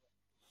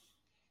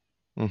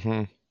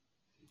 Hmm.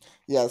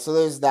 yeah. So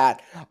there's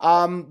that.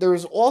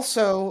 There's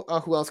also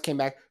who else came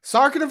back?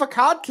 Sargon of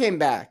Akkad came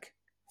back.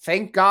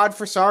 Thank God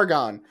for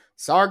Sargon.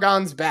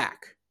 Sargon's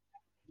back.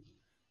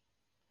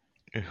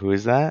 Who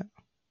is that?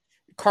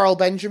 Carl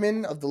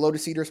Benjamin of the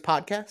Lotus Eaters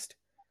podcast.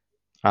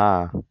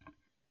 Ah,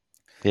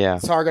 yeah.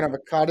 Sargon of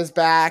Akkad is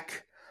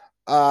back.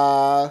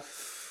 Uh,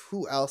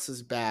 who else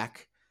is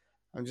back?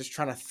 I'm just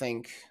trying to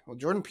think. Well,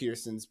 Jordan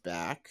Peterson's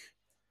back.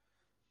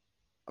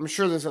 I'm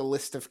sure there's a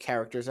list of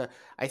characters.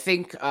 I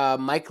think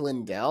Mike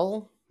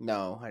Lindell.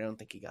 No, I don't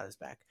think he got his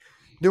back.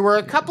 There were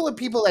a couple of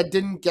people that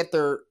didn't get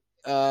their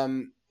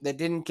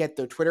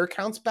Twitter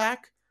accounts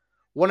back.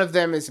 One of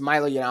them is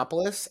Milo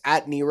Yiannopoulos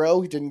at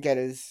Nero, who didn't get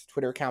his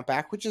Twitter account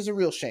back, which is a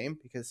real shame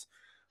because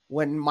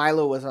when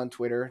Milo was on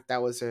Twitter,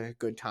 that was a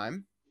good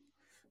time.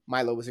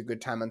 Milo was a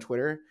good time on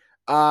Twitter.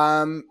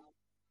 And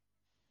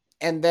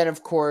then,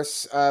 of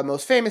course,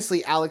 most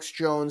famously, Alex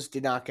Jones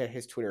did not get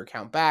his Twitter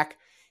account back.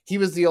 He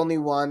was the only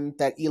one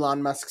that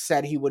Elon Musk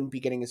said he wouldn't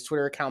be getting his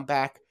Twitter account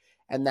back.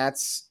 And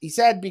that's, he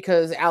said,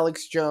 because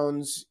Alex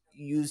Jones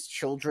used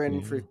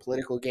children for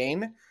political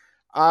gain.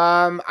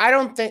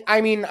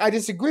 I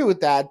disagree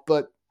with that,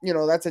 but,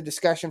 that's a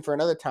discussion for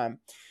another time.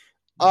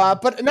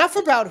 But enough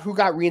about who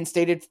got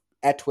reinstated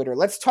at Twitter.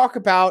 Let's talk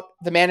about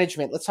the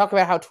management. Let's talk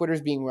about how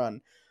Twitter's being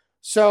run.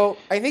 So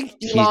I think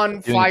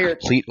Elon fired a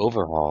complete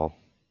overhaul.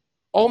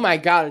 Oh my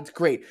God, it's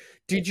great.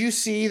 Did you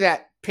see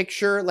that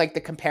picture, like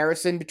the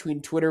comparison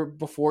between Twitter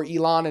before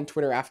Elon and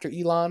Twitter after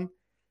Elon?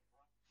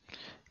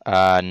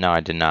 No, I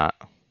did not.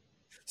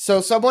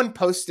 So someone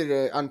posted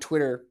it on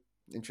Twitter,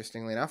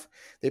 interestingly enough.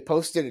 They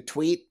posted a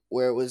tweet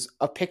where it was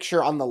a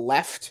picture on the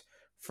left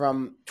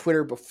from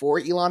Twitter before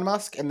Elon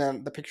Musk, and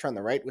then the picture on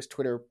the right was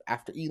Twitter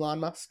after Elon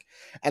Musk.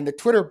 And the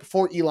Twitter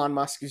before Elon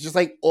Musk is just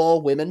like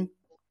all women,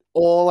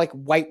 all like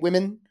white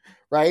women,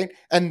 right?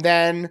 And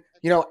then,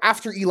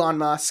 after Elon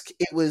Musk,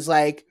 it was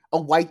like a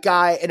white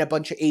guy and a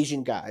bunch of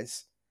Asian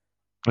guys.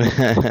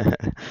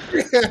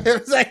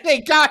 It was like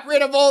they got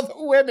rid of all the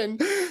women.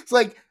 It's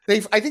like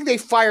I think they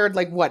fired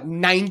like what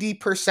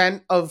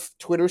 90% of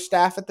Twitter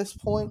staff at this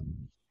point.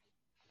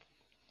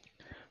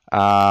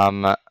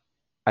 I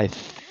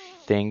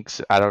think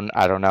so. I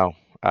don't know.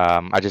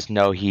 I just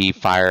know he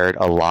fired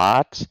a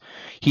lot.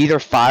 He either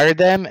fired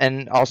them,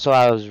 and also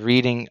I was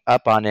reading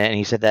up on it, and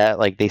he said that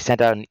like they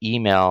sent out an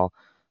email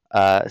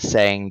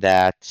saying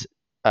that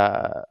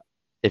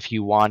if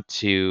you want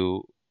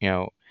to,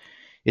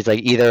 it's like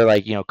either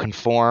like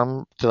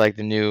conform to like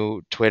the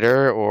new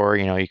Twitter, or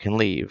you can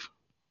leave.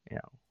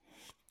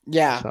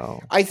 Yeah.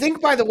 So. I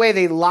think, by the way,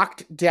 they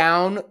locked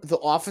down the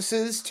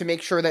offices to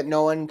make sure that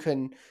no one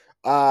can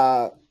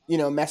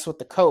mess with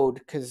the code,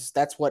 because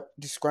that's what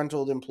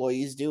disgruntled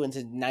employees do. And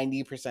since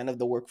 90% of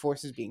the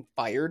workforce is being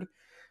fired,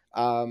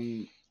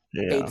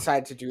 they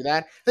decided to do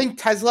that. I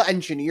think Tesla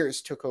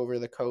engineers took over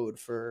the code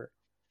for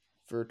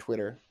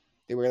Twitter.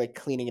 They were like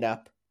cleaning it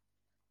up.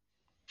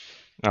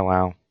 Oh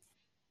wow.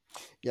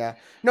 Yeah.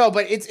 No,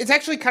 but it's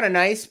actually kind of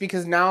nice,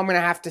 because now I'm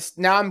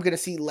gonna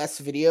see less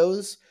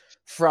videos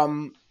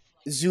from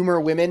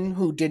Zoomer women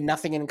who did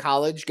nothing in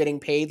college getting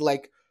paid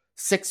like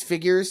 6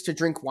 figures to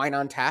drink wine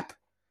on tap.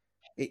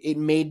 It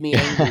made me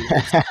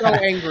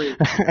angry.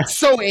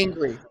 So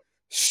angry.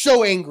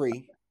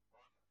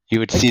 You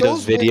would see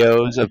those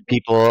videos of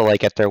people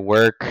like at their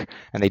work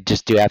and they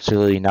just do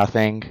absolutely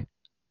nothing.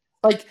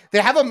 Like they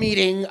have a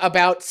meeting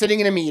about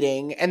sitting in a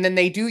meeting, and then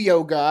they do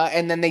yoga,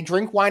 and then they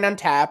drink wine on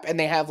tap, and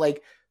they have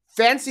like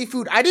fancy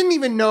food. I didn't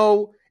even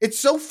know, it's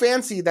so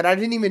fancy that I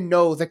didn't even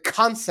know the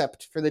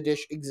concept for the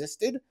dish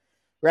existed,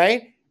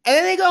 right? And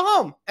then they go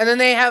home, and then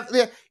they have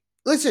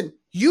listen,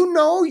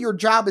 your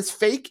job is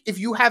fake if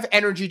you have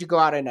energy to go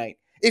out at night.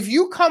 If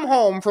you come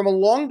home from a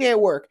long day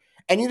at work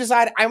and you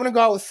decide I want to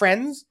go out with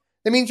friends,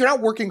 that means you're not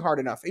working hard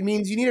enough. It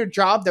means you need a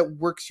job that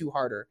works you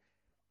harder.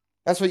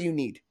 That's what you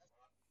need.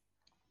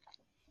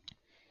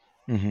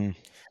 Mm-hmm.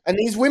 And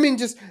these women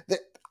just,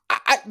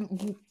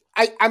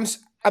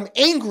 I'm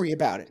angry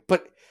about it,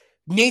 but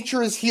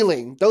nature is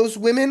healing. Those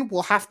women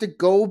will have to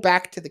go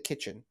back to the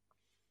kitchen.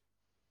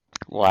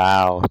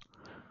 Wow.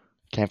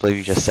 Can't believe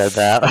you just said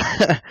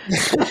that.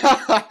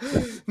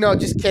 No,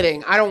 just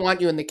kidding. I don't want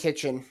you in the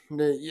kitchen,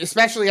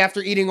 especially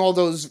after eating all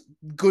those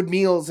good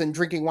meals and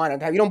drinking wine on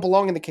tap. You don't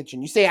belong in the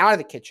kitchen. You stay out of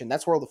the kitchen.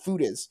 That's where all the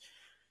food is.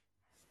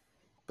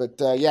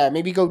 But yeah,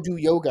 maybe go do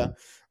yoga.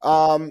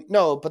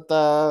 No, but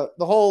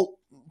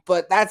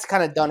but that's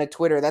kind of done at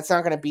Twitter. That's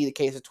not going to be the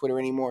case at Twitter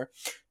anymore.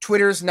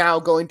 Twitter's now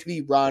going to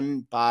be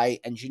run by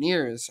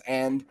engineers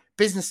and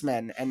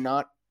businessmen, and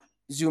not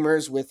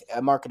Zoomers with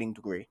a marketing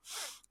degree.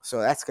 So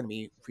that's going to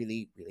be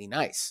really, really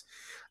nice.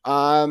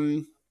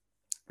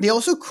 They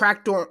also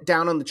cracked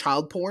down on the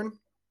child porn.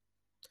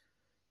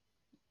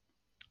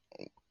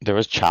 There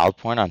was child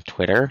porn on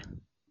Twitter?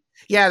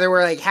 Yeah, there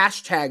were like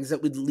hashtags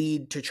that would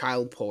lead to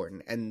child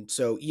porn. And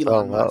so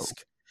Elon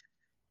Musk.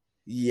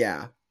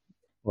 Yeah.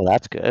 Well,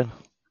 that's good.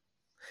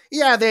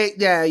 Yeah,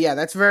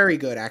 that's very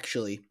good,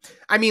 actually.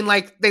 I mean,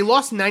 like, they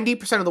lost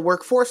 90% of the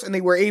workforce, and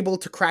they were able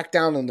to crack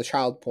down on the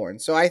child porn.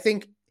 So I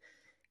think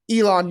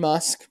Elon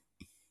Musk,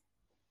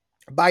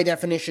 by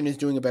definition, is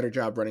doing a better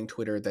job running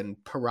Twitter than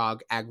Parag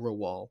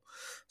Agrawal.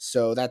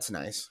 So that's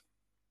nice.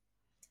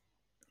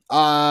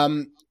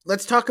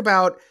 Let's talk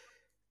about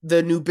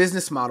the new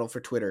business model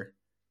for Twitter.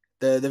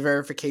 The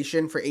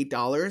verification for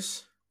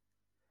 $8.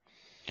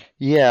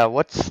 Yeah,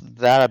 what's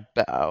that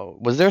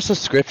about? Was there a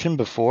subscription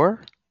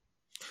before?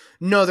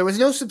 No, there was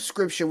no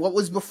subscription. What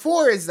was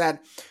before is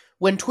that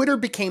when Twitter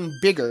became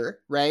bigger,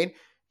 right,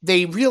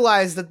 they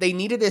realized that they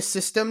needed a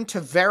system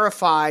to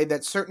verify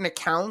that certain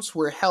accounts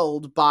were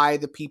held by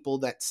the people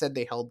that said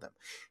they held them.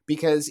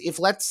 Because if,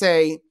 let's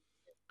say,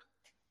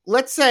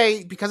 let's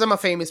say, because I'm a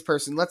famous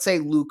person, let's say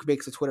Luke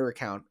makes a Twitter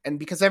account, and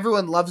because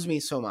everyone loves me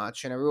so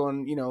much and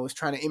everyone, is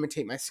trying to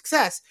imitate my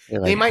success,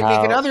 You're they like, might make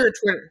how? another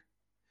Twitter.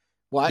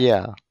 What?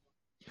 Yeah,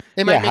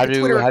 They yeah. might make a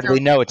Twitter How do they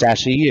account. know it's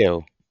actually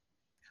you?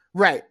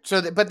 Right.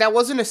 So, but that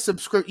wasn't a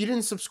subscribe. You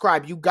didn't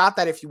subscribe. You got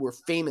that if you were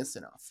famous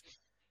enough.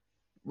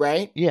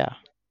 Right. Yeah.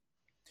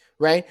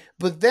 Right.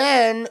 But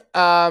then,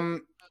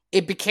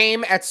 it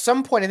became at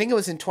some point, I think it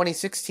was in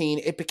 2016,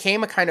 it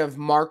became a kind of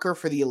marker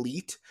for the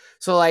elite.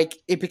 So like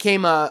it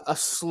became a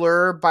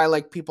slur by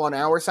like people on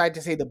our side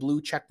to say the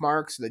blue check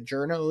marks, the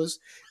journos,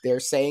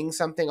 they're saying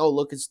something. Oh,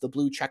 look, it's the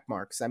blue check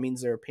marks. That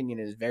means their opinion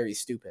is very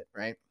stupid,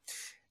 right?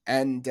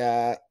 And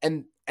I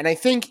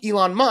think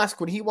Elon Musk,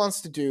 what he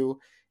wants to do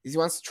is he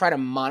wants to try to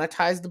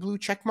monetize the blue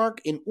check mark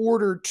in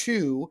order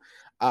to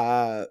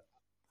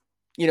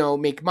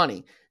make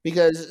money.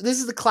 Because this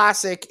is the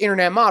classic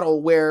internet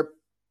model where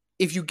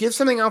if you give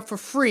something out for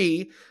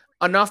free,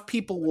 enough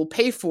people will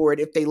pay for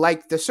it if they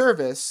like the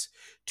service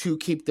to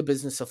keep the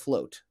business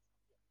afloat.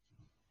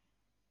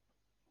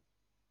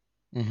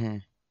 Mm-hmm.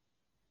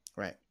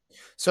 Right.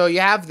 So you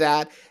have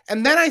that.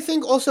 And then I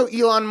think also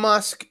Elon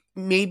Musk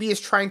maybe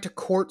is trying to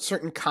court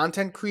certain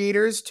content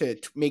creators to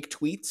make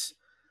tweets.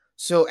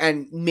 So,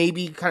 and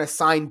maybe kind of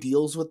sign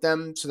deals with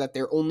them so that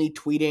they're only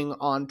tweeting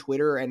on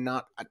Twitter and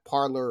not at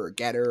Parler or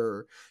Getter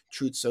or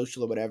Truth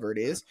Social or whatever it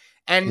is.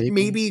 And Maybe.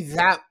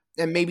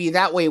 maybe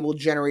that way will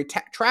generate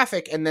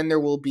traffic, and then there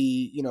will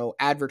be,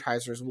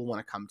 advertisers will want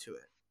to come to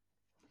it.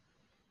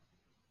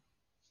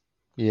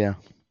 Yeah.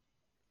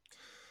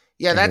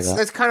 Yeah, I hear that's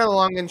that. kind of the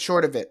long and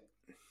short of it.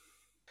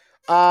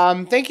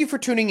 Thank you for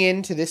tuning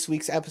in to this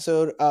week's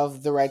episode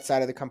of the Right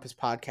Side of the Compass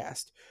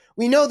podcast.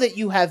 We know that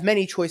you have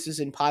many choices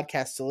in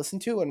podcasts to listen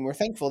to, and we're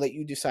thankful that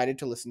you decided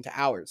to listen to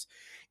ours.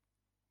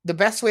 The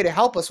best way to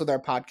help us with our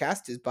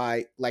podcast is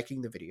by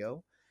liking the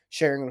video,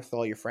 sharing it with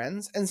all your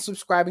friends, and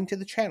subscribing to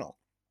the channel.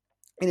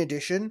 In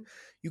addition,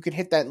 you can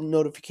hit that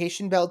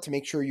notification bell to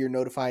make sure you're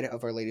notified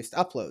of our latest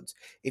uploads.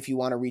 If you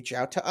want to reach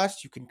out to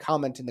us, you can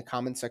comment in the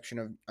comment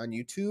section on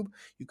YouTube.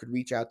 You could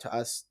reach out to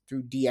us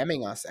through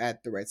DMing us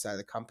at the Right Side of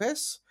the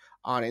Compass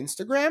on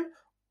Instagram,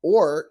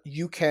 or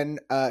you can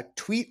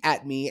tweet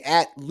at me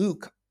at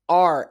Luke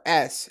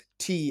RSTOC.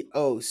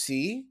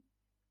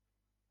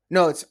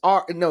 No, it's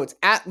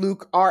at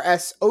Luke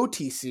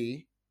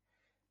RSOTC.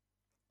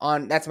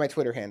 That's my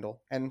Twitter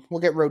handle, and we'll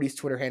get Rhodey's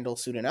Twitter handle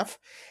soon enough.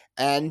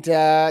 And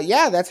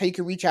that's how you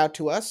can reach out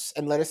to us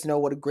and let us know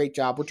what a great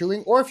job we're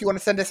doing. Or if you want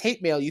to send us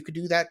hate mail, you could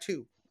do that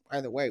too.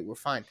 Either way, we're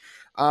fine.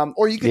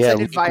 Or you could Yeah,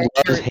 send it Luke via.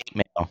 loves hate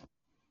mail.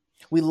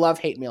 We love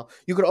hate mail.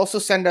 You could also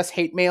send us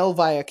hate mail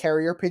via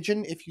carrier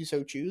pigeon if you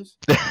so choose.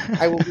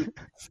 I will be.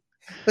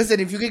 Listen,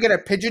 if you could get a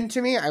pigeon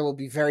to me, I will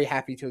be very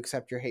happy to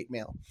accept your hate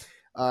mail.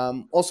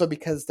 Also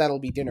because that'll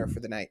be dinner for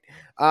the night.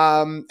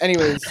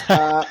 Anyways.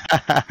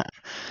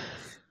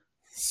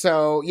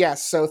 So,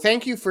 yes. So,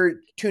 thank you for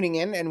tuning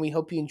in, and we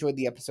hope you enjoyed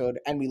the episode,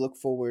 and we look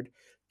forward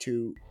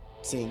to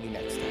seeing you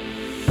next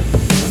time.